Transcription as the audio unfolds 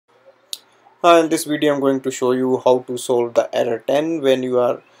Hi, in this video I'm going to show you how to solve the error 10 when you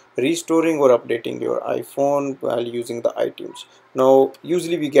are restoring or updating your iPhone while using the iTunes. Now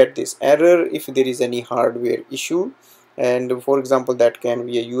usually we get this error if there is any hardware issue, and for example that can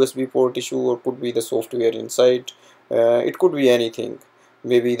be a USB port issue or could be the software inside. It could be anything,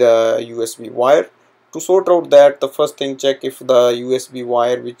 maybe the USB wire. To sort out that, the first thing, check if the USB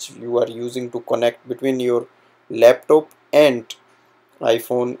wire which you are using to connect between your laptop and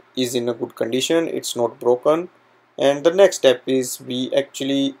iPhone is in a good condition, it's not broken. And the next step is we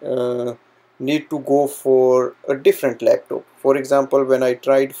actually need to go for a different laptop. For example, when I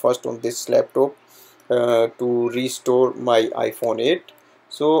tried first on this laptop to restore my iPhone 8,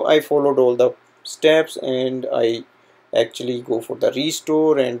 so I followed all the steps and I actually go for the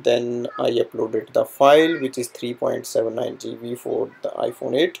restore, and then I uploaded the file which is 3.79 GB for the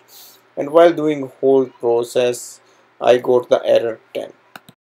iPhone 8, and while doing whole process I got the error 10,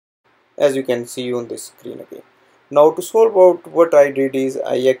 as you can see on this screen again. Now to solve out, what I did is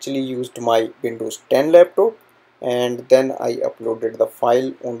I actually used my Windows 10 laptop, and then I uploaded the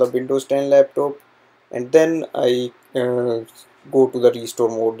file on the Windows 10 laptop, and then I go to the restore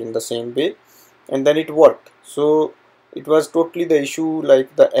mode in the same way, and then it worked. So it was totally the issue,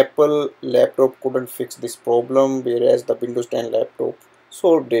 like the Apple laptop couldn't fix this problem, whereas the Windows 10 laptop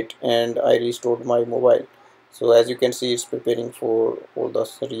solved it, and I restored my mobile. So as you can see, it's preparing for all the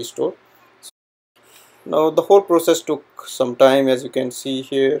restore. Now the whole process took some time, as you can see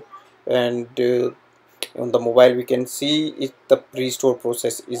here, and on the mobile we can see it, the restore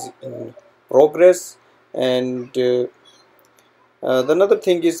process is in progress. And the another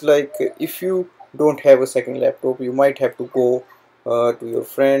thing is, like, if you don't have a second laptop, you might have to go to your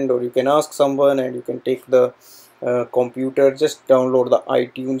friend, or you can ask someone and you can take the computer, just download the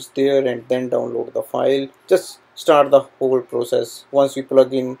iTunes there and then download the file, just start the whole process. Once you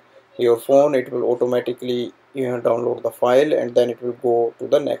plug in your phone, it will automatically download the file, and then it will go to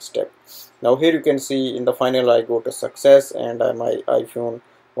the next step. Now here you can see in the final I got a success, and my iPhone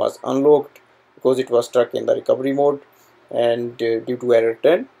was unlocked because it was stuck in the recovery mode, and due to error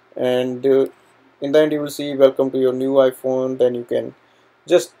 10. And in the end you will see welcome to your new iPhone. Then you can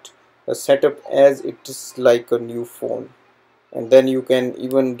just set up as it is like a new phone, and then you can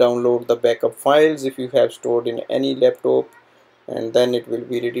even download the backup files if you have stored in any laptop, and then it will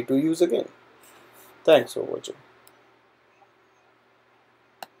be ready to use again. Thanks for watching.